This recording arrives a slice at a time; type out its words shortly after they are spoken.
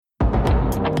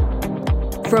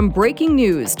From breaking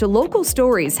news to local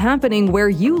stories happening where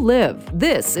you live,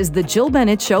 this is the Jill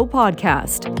Bennett Show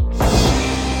podcast.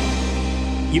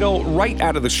 You know, right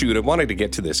out of the chute, I wanted to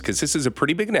get to this because this is a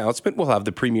pretty big announcement. We'll have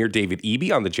the Premier David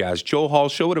Eby on the Jazz Joe Hall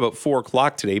show at about 4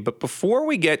 o'clock today. But before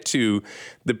we get to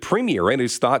the Premier and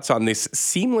his thoughts on this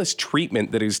seamless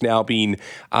treatment that is now being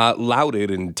lauded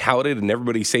and touted, and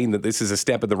everybody's saying that this is a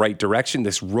step in the right direction,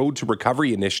 this Road to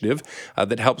Recovery initiative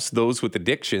that helps those with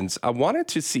addictions, I wanted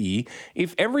to see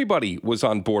if everybody was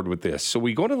on board with this. So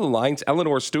we go to the lines.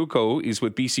 Eleanor Stucco is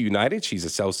with BC United. She's a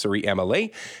South Surrey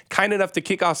MLA. Kind enough to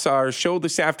kick off our show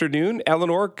this afternoon.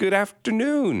 Eleanor, good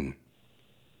afternoon.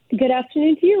 Good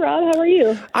afternoon to you, Rob. How are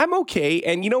you? I'm okay.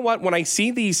 And you know what? When I see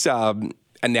these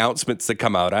announcements that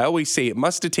come out, I always say it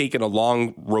must have taken a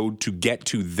long road to get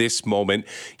to this moment.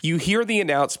 You hear the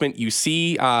announcement, you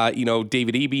see,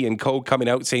 David Eby and co coming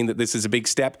out saying that this is a big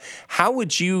step. How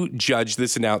would you judge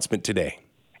this announcement today?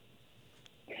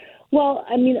 Well,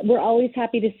 I mean, we're always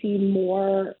happy to see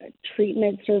more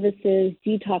treatment services,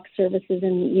 detox services,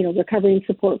 and, recovery and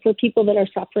support for people that are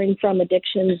suffering from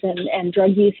addictions and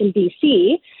drug use in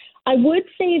BC. I would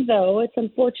say, though, it's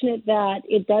unfortunate that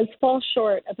it does fall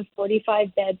short of the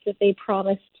 45 beds that they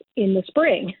promised in the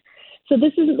spring. So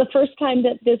this isn't the first time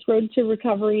that this Road to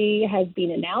Recovery has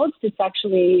been announced. It's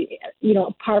actually,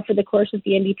 par for the course with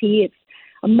the NDP. It's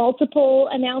a multiple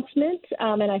announcement,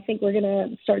 and I think we're going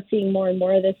to start seeing more and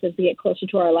more of this as we get closer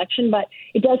to our election, but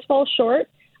it does fall short.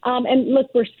 And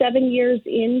look, we're 7 years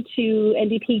into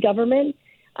NDP government,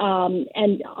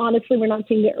 and honestly, we're not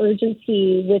seeing the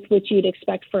urgency with which you'd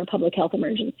expect for a public health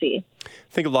emergency.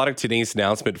 I think a lot of today's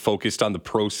announcement focused on the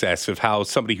process of how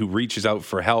somebody who reaches out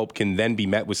for help can then be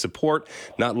met with support,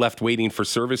 not left waiting for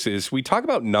services. We talk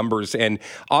about numbers, and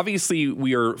obviously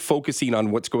we are focusing on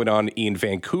what's going on in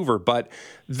Vancouver, but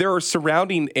there are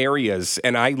surrounding areas,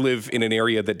 and I live in an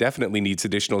area that definitely needs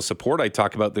additional support. I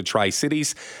talk about the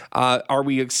Tri-Cities. Are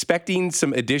we expecting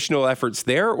some additional efforts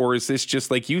there, or is this just,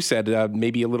 like you said,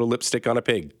 maybe a little lipstick on a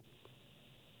pig?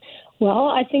 Well,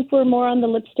 I think we're more on the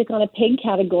lipstick on a pig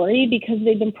category because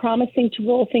they've been promising to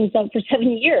roll things out for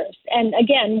 7 years. And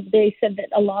again, they said that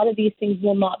a lot of these things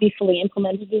will not be fully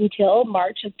implemented until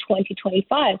March of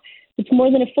 2025. It's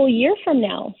more than a full year from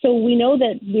now. So we know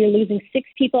that we're losing 6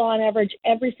 people on average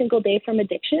every single day from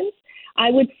addictions.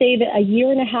 I would say that a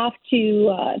year and a half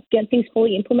to get things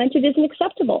fully implemented isn't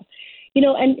acceptable.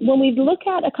 And when we look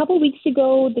at a couple of weeks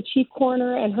ago, the chief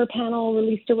coroner and her panel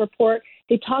released a report.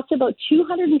 They talked about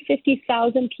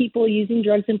 250,000 people using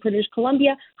drugs in British Columbia,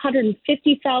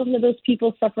 150,000 of those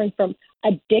people suffering from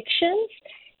addictions.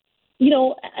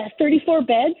 34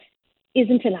 beds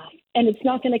isn't enough, and it's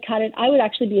not going to cut it. I would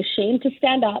actually be ashamed to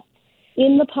stand up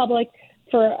in the public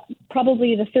for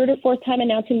probably the third or fourth time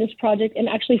announcing this project and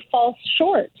actually fall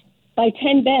short by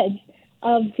 10 beds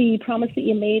of the promise that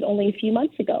you made only a few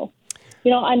months ago.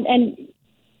 And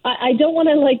I don't want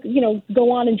to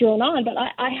go on and drone on, but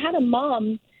I had a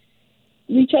mom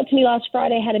reach out to me last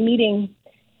Friday. I had a meeting.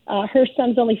 Her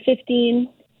son's only 15.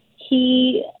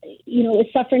 He, is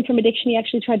suffering from addiction. He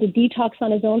actually tried to detox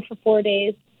on his own for 4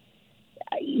 days.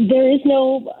 There is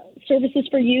no services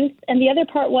for youth. And the other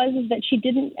part is that she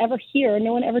didn't ever hear.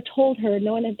 No one ever told her.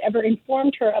 No one had ever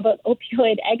informed her about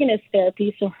opioid agonist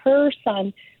therapy. So her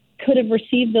son could have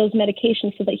received those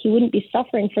medications so that he wouldn't be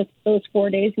suffering for those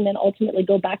 4 days and then ultimately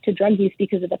go back to drug use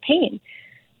because of the pain.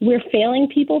 We're failing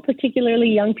people, particularly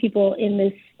young people in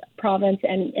this province,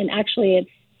 and actually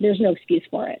there's no excuse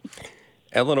for it.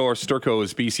 Eleanor Stucco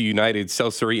is BC United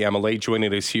South Surrey MLA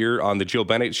joining us here on the Jill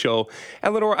Bennett Show.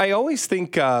 Eleanor, I always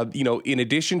think, in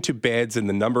addition to beds and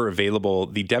the number available,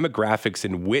 the demographics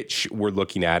in which we're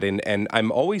looking at, and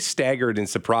I'm always staggered and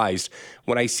surprised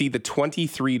when I see the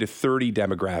 23 to 30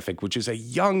 demographic, which is a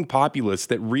young populace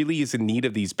that really is in need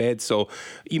of these beds. So,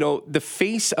 the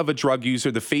face of a drug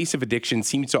user, the face of addiction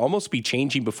seems to almost be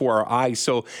changing before our eyes.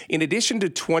 So in addition to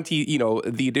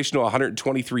the additional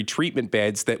 123 treatment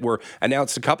beds that were announced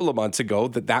a couple of months ago,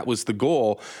 that was the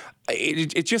goal.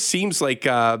 It just seems like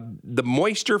the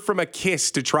moisture from a kiss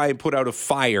to try and put out a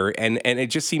fire, and it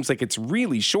just seems like it's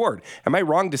really short. Am I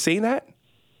wrong to say that?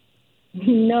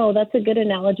 No, that's a good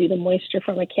analogy, the moisture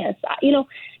from a kiss.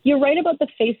 You're right about the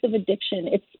face of addiction.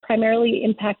 It's primarily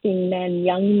impacting men,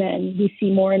 young men. We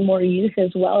see more and more youth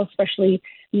as well, especially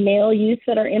male youth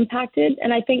that are impacted.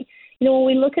 And I think when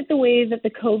we look at the way that the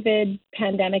COVID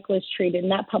pandemic was treated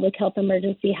and that public health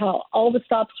emergency, how all the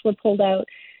stops were pulled out,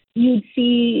 you'd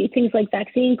see things like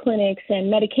vaccine clinics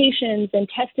and medications and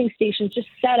testing stations just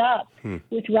set up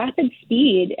with rapid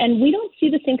speed. And we don't see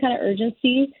the same kind of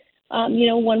urgency,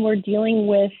 when we're dealing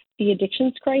with the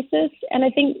addictions crisis. And I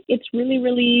think it's really,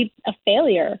 really a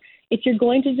failure. if you're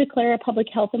going to declare a public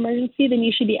health emergency, then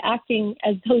you should be acting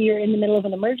as though you're in the middle of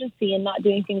an emergency and not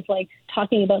doing things like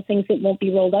talking about things that won't be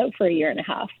rolled out for a year and a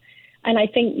half. And I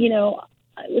think,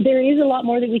 there is a lot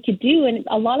more that we could do. And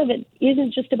a lot of it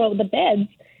isn't just about the beds.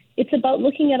 It's about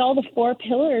looking at all the 4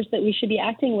 pillars that we should be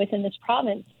acting with in this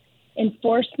province.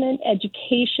 Enforcement,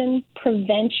 education,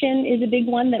 prevention is a big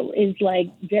one that is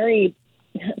very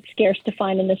scarce to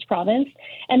find in this province.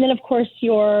 And then, of course,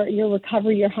 your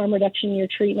recovery, your harm reduction, your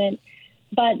treatment.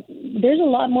 But there's a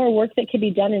lot more work that could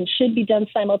be done and should be done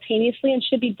simultaneously and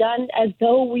should be done as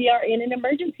though we are in an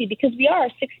emergency, because we are.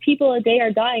 6 people a day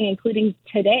are dying, including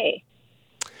today.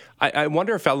 I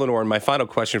wonder if, Eleanor, and my final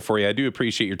question for you, I do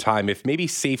appreciate your time, if maybe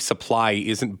Safe Supply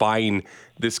isn't buying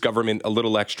this government a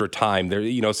little extra time. They're,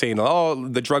 saying,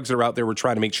 the drugs that are out there, we're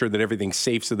trying to make sure that everything's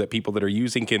safe so that people that are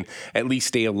using can at least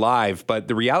stay alive. But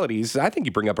the reality is, I think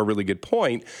you bring up a really good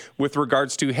point with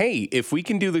regards to, hey, if we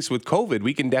can do this with COVID,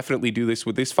 we can definitely do this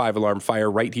with this 5-alarm fire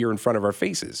right here in front of our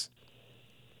faces.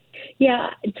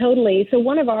 Yeah, totally. So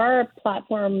one of our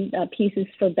platform pieces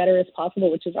for Better as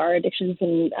Possible, which is our addictions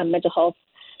and mental health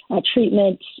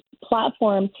treatment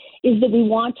platform, is that we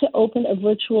want to open a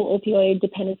virtual opioid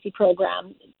dependency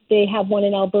program. They have one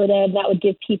in Alberta that would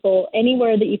give people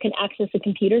anywhere that you can access a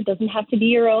computer. It doesn't have to be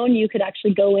your own. You could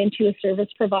actually go into a service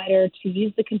provider to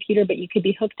use the computer, but you could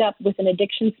be hooked up with an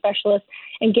addiction specialist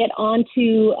and get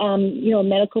onto a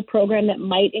medical program that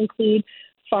might include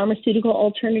pharmaceutical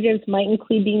alternatives, might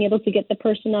include being able to get the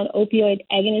person on opioid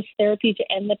agonist therapy to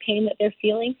end the pain that they're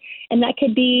feeling. And that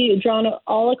could be drawn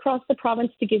all across the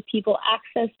province to give people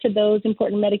access to those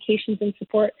important medications and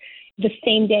support the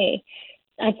same day.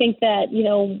 I think that,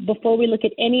 before we look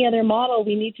at any other model,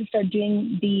 we need to start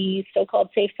doing the so-called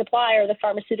Safe Supply or the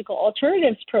pharmaceutical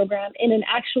alternatives program in an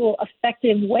actual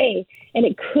effective way. And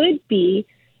it could be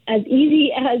as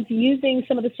easy as using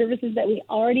some of the services that we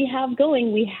already have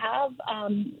going. We have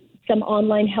some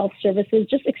online health services,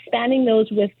 just expanding those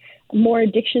with more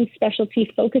addiction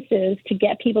specialty focuses to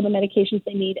get people the medications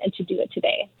they need and to do it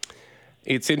today.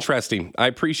 It's interesting. I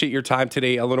appreciate your time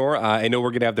today, Eleanor. I know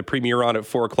we're going to have the premiere on at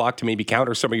 4 o'clock to maybe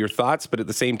counter some of your thoughts, but at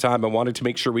the same time, I wanted to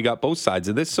make sure we got both sides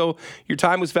of this. So your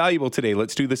time was valuable today.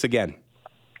 Let's do this again.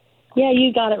 Yeah,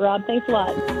 you got it, Rob. Thanks a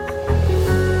lot.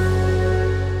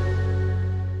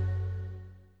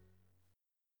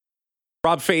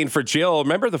 Rob Fain for Jill.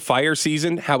 Remember the fire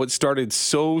season, how it started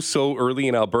so early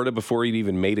in Alberta before it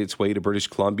even made its way to British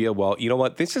Columbia? Well, you know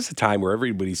what? This is a time where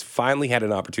everybody's finally had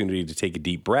an opportunity to take a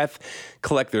deep breath,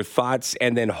 collect their thoughts,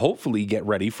 and then hopefully get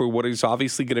ready for what is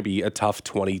obviously going to be a tough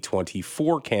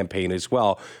 2024 campaign as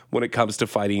well when it comes to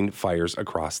fighting fires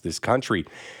across this country.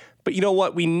 But you know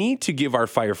what? We need to give our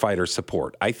firefighters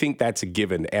support. I think that's a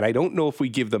given. And I don't know if we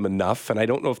give them enough. And I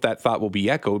don't know if that thought will be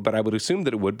echoed, but I would assume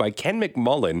that it would, by Ken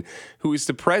McMullen, who is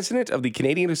the president of the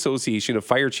Canadian Association of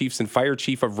Fire Chiefs and Fire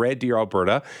Chief of Red Deer,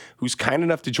 Alberta, who's kind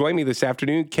enough to join me this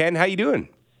afternoon. Ken, how you doing?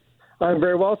 I'm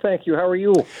very well, thank you. How are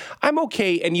you? I'm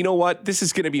okay. And you know what? This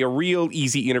is going to be a real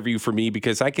easy interview for me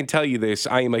because I can tell you this.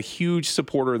 I am a huge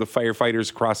supporter of the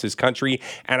firefighters across this country,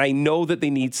 and I know that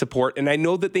they need support, and I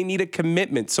know that they need a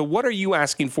commitment. So what are you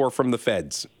asking for from the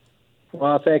feds?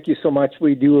 Well, thank you so much.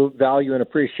 We do value and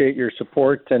appreciate your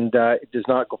support, and it does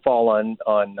not fall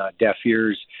on deaf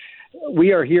ears.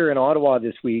 We are here in Ottawa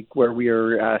this week where we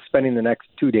are spending the next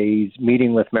 2 days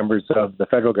meeting with members of the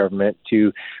federal government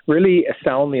to really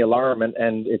sound the alarm.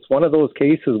 And it's one of those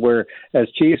cases where, as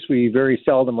chiefs, we very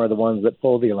seldom are the ones that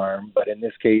pull the alarm. But in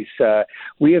this case,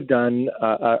 we have done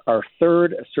our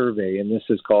third survey, and this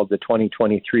is called the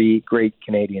 2023 Great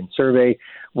Canadian Survey,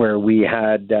 where we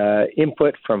had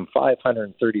input from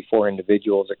 534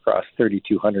 individuals across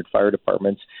 3,200 fire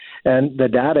departments. And the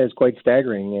data is quite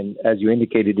staggering. And as you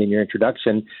indicated in your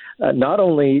introduction, not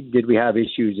only did we have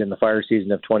issues in the fire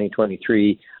season of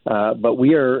 2023, but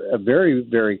we are very,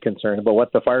 very concerned about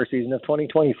what the fire season of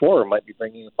 2024 might be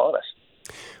bringing upon us.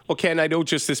 Well, Ken, I know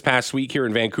just this past week here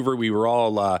in Vancouver, we were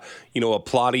all,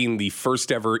 applauding the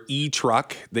first ever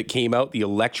e-truck that came out, the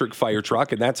electric fire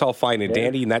truck, and that's all fine and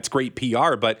dandy, and that's great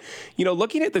PR. But,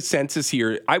 looking at the census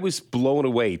here, I was blown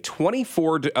away.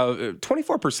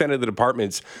 24% of the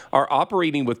departments are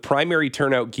operating with primary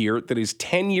turnout gear that is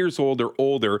 10 years old or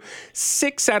older.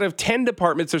 6 out of 10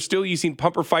 departments are still using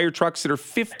pumper fire trucks that are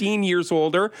 15 years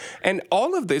older. And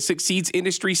all of this exceeds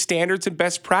industry standards and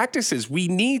best practices. We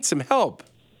need some help.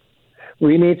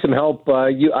 We need some help.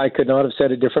 I could not have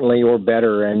said it differently or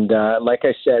better. And like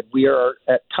I said, we are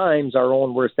at times our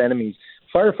own worst enemies.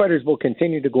 Firefighters will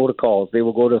continue to go to calls. They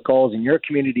will go to calls in your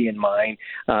community and mine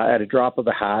at a drop of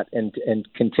a hat and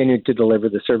continue to deliver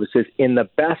the services in the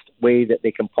best way that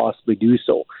they can possibly do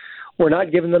so. we're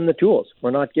not giving them the tools.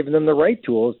 We're not giving them the right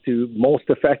tools to most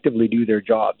effectively do their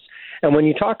jobs. And when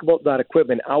you talk about that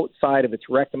equipment outside of its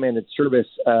recommended service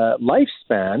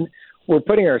lifespan, we're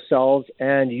putting ourselves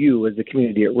and you as the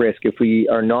community at risk if we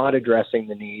are not addressing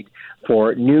the need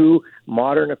for new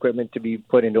modern equipment to be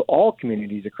put into all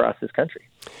communities across this country.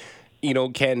 You know,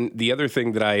 Ken, the other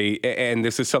thing that and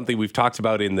this is something we've talked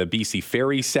about in the BC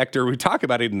ferry sector, we talk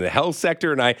about it in the health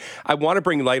sector, and I want to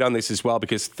bring light on this as well,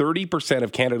 because 30%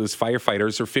 of Canada's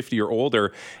firefighters are 50 or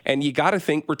older, and you got to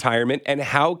think retirement, and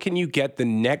how can you get the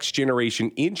next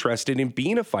generation interested in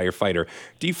being a firefighter?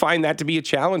 Do you find that to be a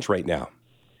challenge right now?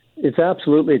 It's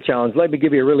absolutely a challenge. Let me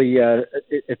give you a really,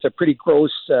 it's a pretty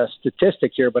gross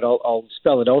statistic here, but I'll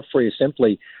spell it out for you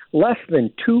simply. Less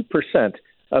than 2%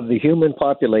 of the human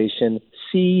population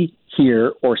see,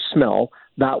 hear, or smell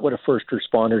that what a first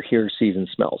responder hears, sees, and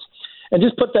smells. And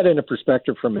just put that into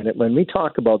perspective for a minute. When we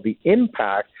talk about the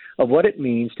impact of what it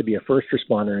means to be a first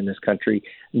responder in this country,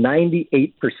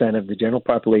 98% of the general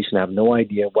population have no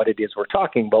idea what it is we're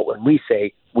talking about when we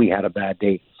say we had a bad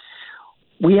day.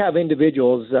 We have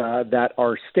individuals that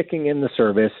are sticking in the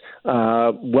service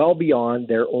well beyond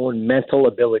their own mental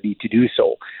ability to do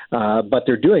so, but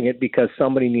they're doing it because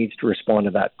somebody needs to respond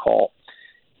to that call.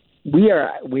 We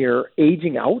are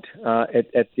aging out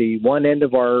at the one end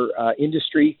of our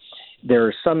industry. There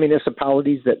are some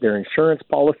municipalities that their insurance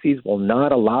policies will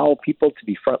not allow people to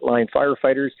be frontline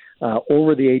firefighters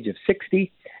over the age of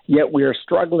 60, yet we are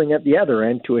struggling at the other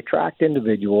end to attract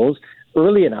individuals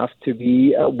early enough to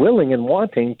be willing and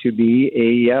wanting to be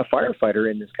a firefighter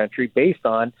in this country based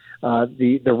on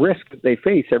the risk that they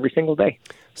face every single day.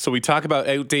 So we talk about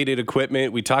outdated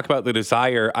equipment. We talk about the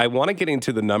desire. I want to get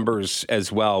into the numbers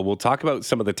as well. We'll talk about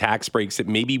some of the tax breaks that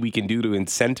maybe we can do to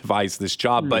incentivize this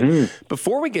job. But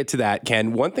before we get to that,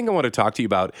 Ken, one thing I want to talk to you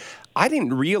about, I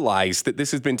didn't realize that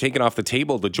this has been taken off the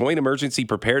table, the Joint Emergency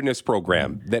Preparedness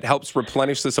Program that helps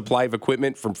replenish the supply of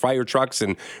equipment from fire trucks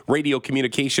and radio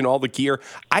communication, all the gear.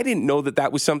 I didn't know that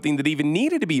that was something that even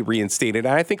needed to be reinstated.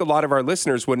 And I think a lot of our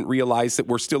listeners wouldn't realize that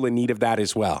we're still in need of that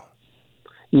as well.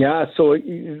 Yeah, so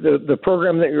the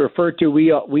program that you referred to, we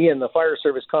in the fire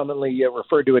service commonly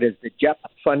refer to it as the JEP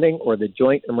funding, or the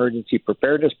Joint Emergency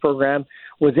Preparedness Program,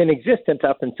 was in existence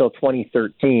up until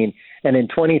 2013. And in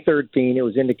 2013, it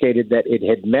was indicated that it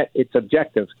had met its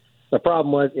objectives. The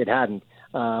problem was it hadn't.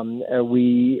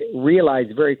 We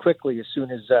realized very quickly as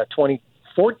soon as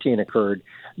 2014 occurred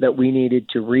that we needed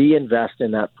to reinvest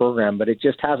in that program, but it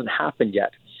just hasn't happened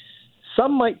yet.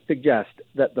 Some might suggest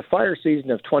that the fire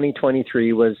season of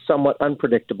 2023 was somewhat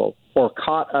unpredictable or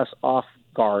caught us off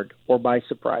guard or by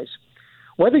surprise.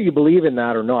 Whether you believe in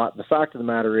that or not, the fact of the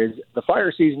matter is the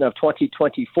fire season of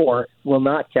 2024 will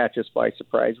not catch us by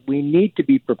surprise. We need to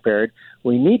be prepared.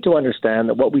 We need to understand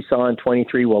that what we saw in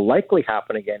 23 will likely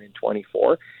happen again in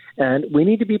 24, and we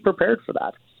need to be prepared for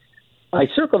that. I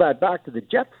circle that back to the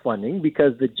JEP funding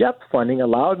because the JEP funding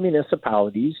allowed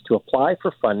municipalities to apply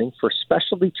for funding for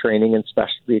specialty training and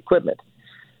specialty equipment.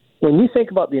 When you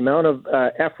think about the amount of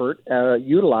effort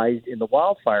utilized in the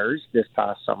wildfires this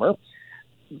past summer,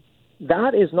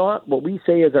 that is not what we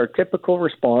say is our typical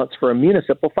response for a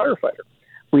municipal firefighter.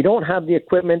 We don't have the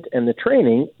equipment and the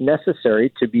training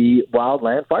necessary to be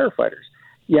wildland firefighters.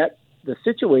 Yet the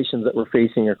situations that we're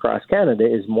facing across Canada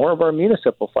is more of our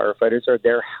municipal firefighters are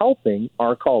there helping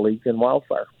our colleagues in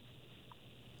wildfire.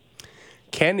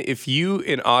 Ken, if you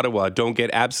in Ottawa don't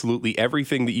get absolutely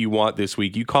everything that you want this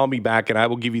week, you call me back and I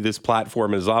will give you this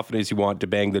platform as often as you want to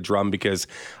bang the drum, because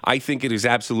I think it is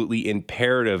absolutely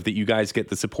imperative that you guys get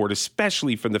the support,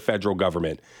 especially from the federal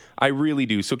government. I really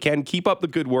do. So, Ken, keep up the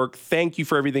good work. Thank you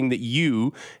for everything that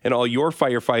you and all your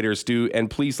firefighters do, and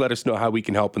please let us know how we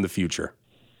can help in the future.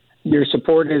 Your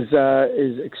support is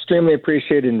extremely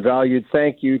appreciated and valued.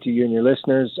 Thank you to you and your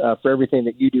listeners for everything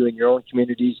that you do in your own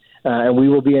communities, and we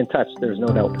will be in touch. There's no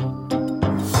doubt.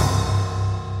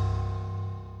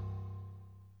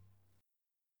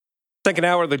 Second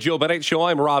hour of the Jill Bennett Show.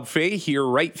 I'm Rob Fay here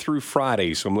right through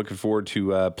Friday. So I'm looking forward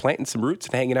to planting some roots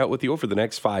and hanging out with you over the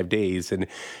next 5 days. And,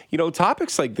 you know,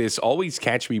 topics like this always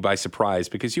catch me by surprise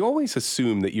because you always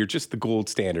assume that you're just the gold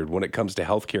standard when it comes to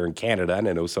healthcare in Canada. And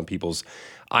I know some people's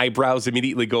eyebrows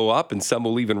immediately go up and some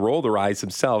will even roll their eyes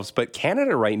themselves. But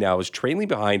Canada right now is trailing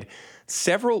behind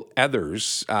several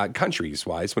others,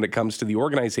 countries-wise, when it comes to the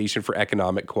Organization for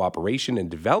Economic Cooperation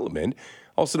and Development,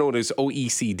 also known as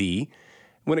OECD,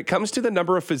 when it comes to the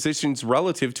number of physicians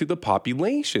relative to the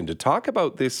population. To talk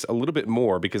about this a little bit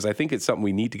more, because I think it's something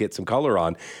we need to get some color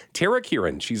on, Tara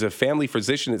Kieran, she's a family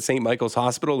physician at St. Michael's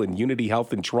Hospital and Unity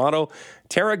Health in Toronto.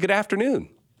 Tara, good afternoon.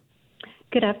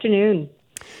 Good afternoon.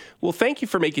 Well, thank you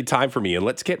for making time for me, and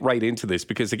let's get right into this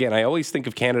because, again, I always think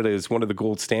of Canada as one of the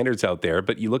gold standards out there,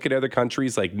 but you look at other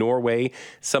countries like Norway,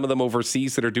 some of them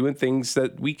overseas that are doing things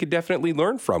that we could definitely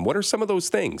learn from. What are some of those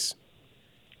things?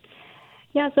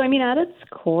 Yeah, so at its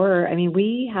core,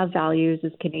 we have values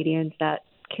as Canadians that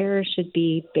care should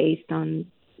be based on,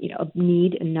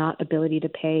 need and not ability to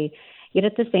pay. Yet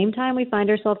at the same time, we find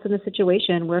ourselves in a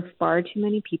situation where far too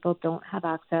many people don't have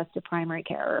access to primary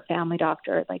care or a family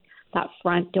doctor, like that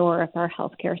front door of our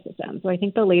healthcare system. So I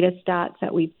think the latest stats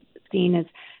that we've seen is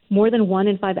more than 1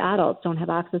 in 5 adults don't have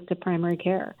access to primary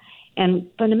care. And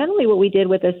fundamentally, what we did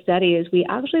with this study is we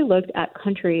actually looked at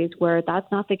countries where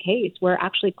that's not the case, where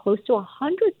actually close to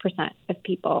 100% of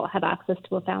people have access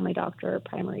to a family doctor or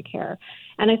primary care.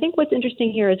 And I think what's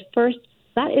interesting here is, first,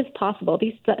 that is possible.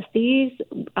 These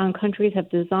countries have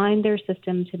designed their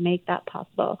system to make that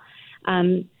possible.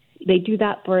 They do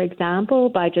that, for example,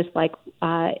 by just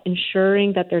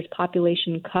ensuring that there's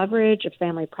population coverage of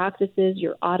family practices.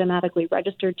 You're automatically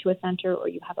registered to a center, or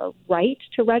you have a right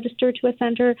to register to a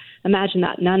center. Imagine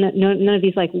that. None of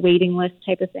these waiting list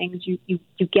type of things. You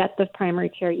get the primary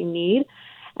care you need.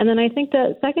 And then I think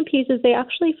the second piece is they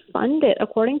actually fund it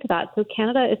according to that. So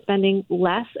Canada is spending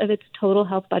less of its total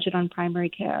health budget on primary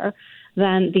care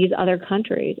than these other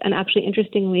countries. And actually,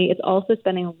 interestingly, it's also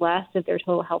spending less of their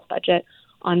total health budget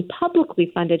on publicly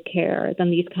funded care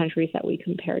than these countries that we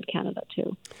compared Canada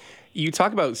to. You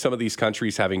talk about some of these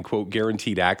countries having, quote,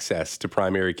 guaranteed access to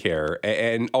primary care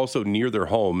and also near their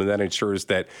home, and that ensures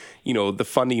that, the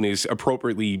funding is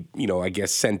appropriately,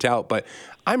 sent out. But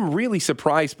I'm really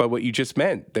surprised by what you just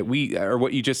said,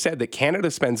 that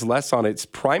Canada spends less on its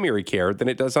primary care than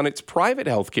it does on its private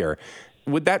health care.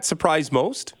 Would that surprise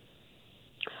most?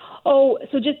 Oh,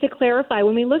 so just to clarify,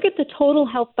 when we look at the total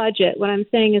health budget, what I'm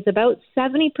saying is about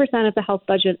 70% of the health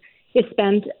budget is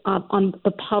spent on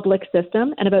the public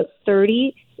system, and about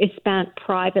 30% is spent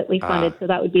privately funded. So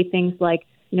that would be things like,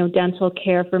 dental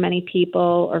care for many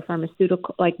people, or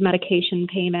pharmaceutical, like medication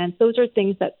payments. Those are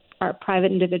things that our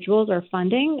private individuals are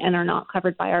funding and are not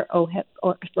covered by our OHIP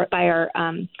or by our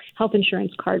health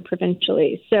insurance card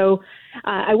provincially. So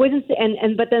I wasn't,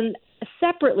 but then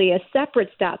separately, a separate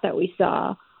stat that we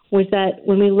saw was that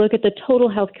when we look at the total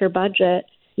healthcare budget,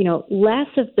 less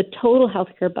of the total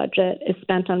healthcare budget is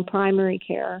spent on primary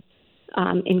care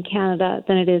in Canada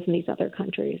than it is in these other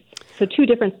countries. So two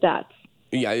different stats.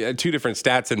 Yeah, two different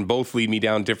stats, and both lead me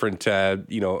down different,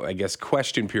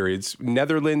 question periods.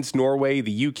 Netherlands, Norway,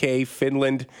 the UK,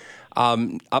 Finland,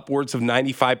 upwards of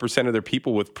 95% of their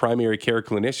people with primary care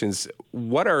clinicians.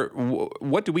 What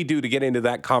do we do to get into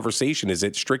that conversation? Is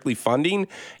it strictly funding?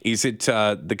 Is it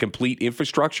the complete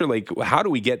infrastructure? How do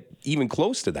we get even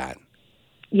close to that?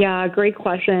 Yeah, great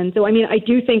question. So, I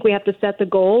do think we have to set the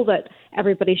goal that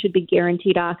everybody should be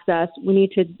guaranteed access. We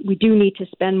do need to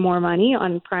spend more money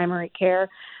on primary care.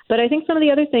 But I think some of the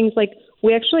other things,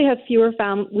 we actually have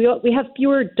we have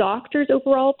fewer doctors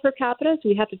overall per capita, so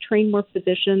we have to train more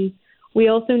physicians. We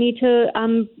also need to,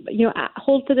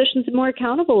 hold physicians more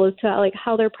accountable as to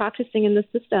how they're practicing in the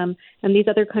system, and these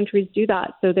other countries do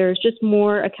that. So there's just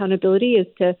more accountability as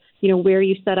to, where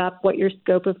you set up, what your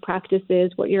scope of practice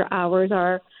is, what your hours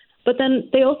are. But then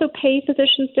they also pay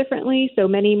physicians differently. So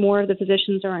many more of the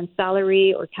physicians are on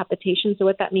salary or capitation. So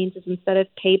what that means is instead of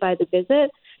pay by the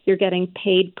visit, you're getting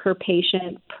paid per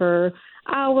patient per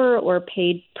hour, or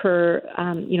paid per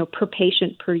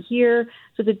patient per year.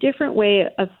 So it's a different way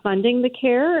of funding the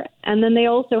care. And then they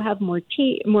also have more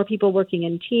people working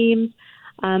in teams,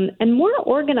 and more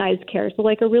organized care. So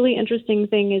a really interesting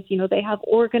thing is, they have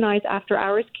organized after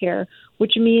hours care,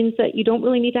 which means that you don't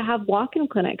really need to have walk-in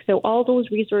clinics. So all those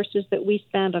resources that we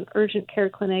spend on urgent care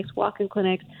clinics, walk-in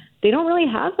clinics, they don't really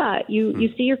have that. You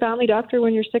see your family doctor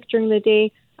when you're sick during the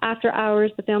day. After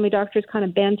hours, the family doctors kind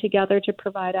of band together to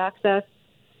provide access.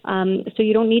 So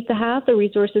you don't need to have the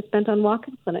resources spent on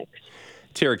walk-in clinics.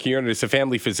 Tara Kieran is a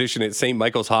family physician at St.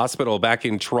 Michael's Hospital back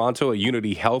in Toronto, at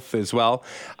Unity Health as well.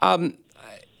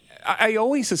 I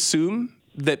always assume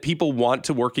that people want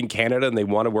to work in Canada and they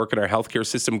want to work in our healthcare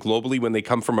system globally when they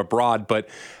come from abroad. But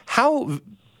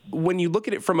when you look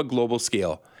at it from a global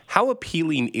scale, how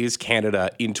appealing is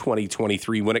Canada in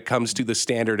 2023 when it comes to the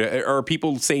standard? Are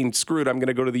people saying, screw it, I'm going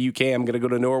to go to the UK, I'm going to go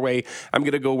to Norway, I'm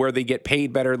going to go where they get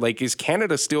paid better? Is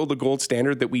Canada still the gold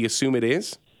standard that we assume it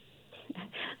is?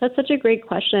 That's such a great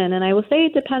question. And I will say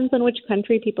it depends on which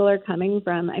country people are coming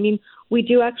from. We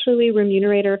do actually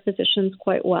remunerate our physicians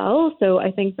quite well. So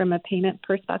I think from a payment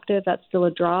perspective, that's still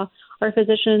a draw. Our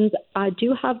physicians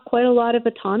do have quite a lot of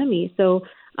autonomy. So,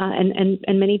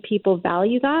 and many people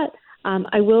value that.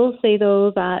 I will say,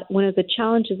 though, that one of the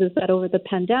challenges is that over the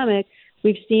pandemic,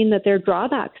 we've seen that there are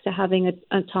drawbacks to having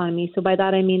autonomy. So by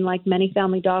that, I mean, like, many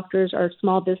family doctors are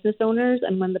small business owners.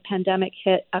 And when the pandemic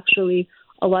hit, actually,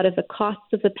 a lot of the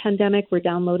costs of the pandemic were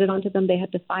downloaded onto them. They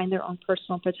had to find their own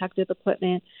personal protective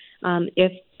equipment.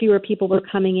 If fewer people were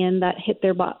coming in, that hit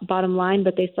their bottom line,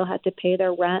 but they still had to pay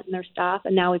their rent and their staff.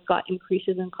 And now we've got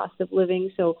increases in cost of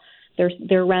living. So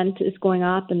their rent is going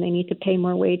up and they need to pay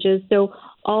more wages. So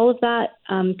all of that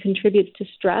contributes to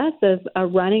stress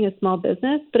of running a small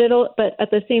business. But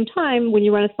at the same time, when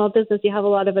you run a small business, you have a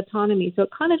lot of autonomy. So it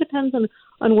kind of depends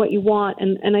on what you want.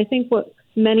 And I think what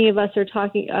many of us are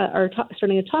starting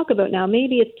to talk about now,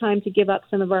 maybe it's time to give up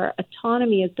some of our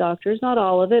autonomy as doctors, not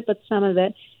all of it, but some of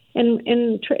it,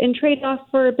 and trade off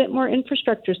for a bit more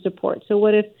infrastructure support. So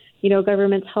what if,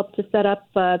 governments helped to set up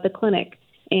the clinic,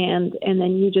 and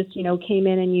then you just, came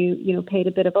in and you paid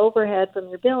a bit of overhead from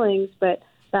your billings, but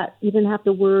that you didn't have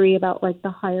to worry about, like, the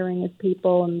hiring of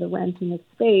people and the renting of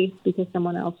space because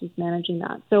someone else was managing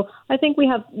that. So I think we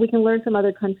can learn from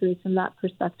other countries from that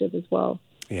perspective as well.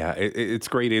 Yeah, it's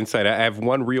great insight. I have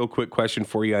one real quick question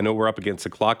for you. I know we're up against the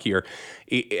clock here.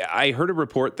 I heard a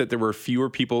report that there were fewer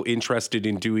people interested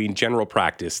in doing general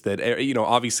practice, that,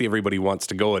 obviously everybody wants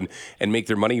to go and make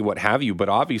their money, what have you. But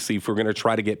obviously, if we're going to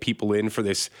try to get people in for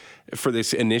this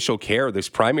initial care, this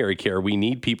primary care, we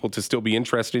need people to still be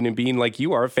interested in being, like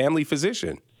you are, a family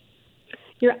physician.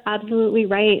 You're absolutely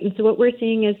right. And so what we're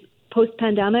seeing is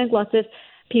post-pandemic, lots of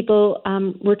people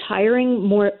retiring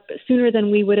more sooner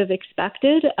than we would have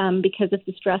expected because of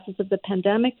the stresses of the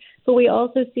pandemic. But we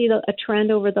also see a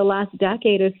trend over the last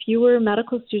decade of fewer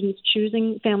medical students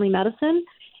choosing family medicine.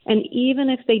 And even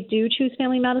if they do choose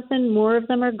family medicine, more of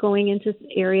them are going into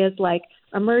areas like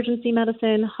emergency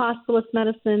medicine, hospitalist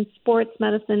medicine, sports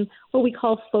medicine, what we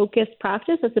call focused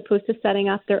practice, as opposed to setting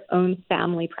up their own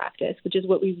family practice, which is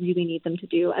what we really need them to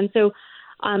do. And so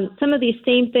some of these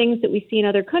same things that we see in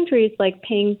other countries, like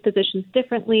paying physicians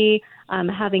differently,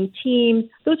 having teams,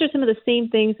 those are some of the same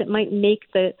things that might make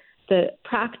the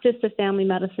practice of family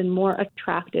medicine more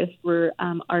attractive for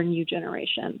our new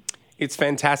generation. It's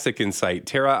fantastic insight.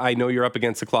 Tara, I know you're up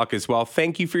against the clock as well.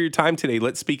 Thank you for your time today.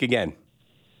 Let's speak again.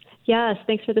 Yes,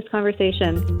 thanks for this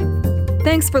conversation.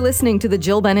 Thanks for listening to the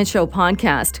Jill Bennett Show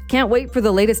podcast. Can't wait for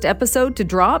the latest episode to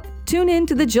drop? Tune in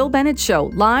to the Jill Bennett Show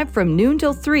live from noon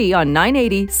till 3 on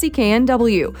 980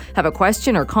 CKNW. Have a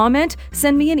question or comment?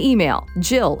 Send me an email,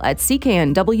 jill@cknw.com.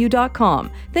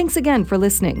 Thanks again for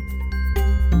listening.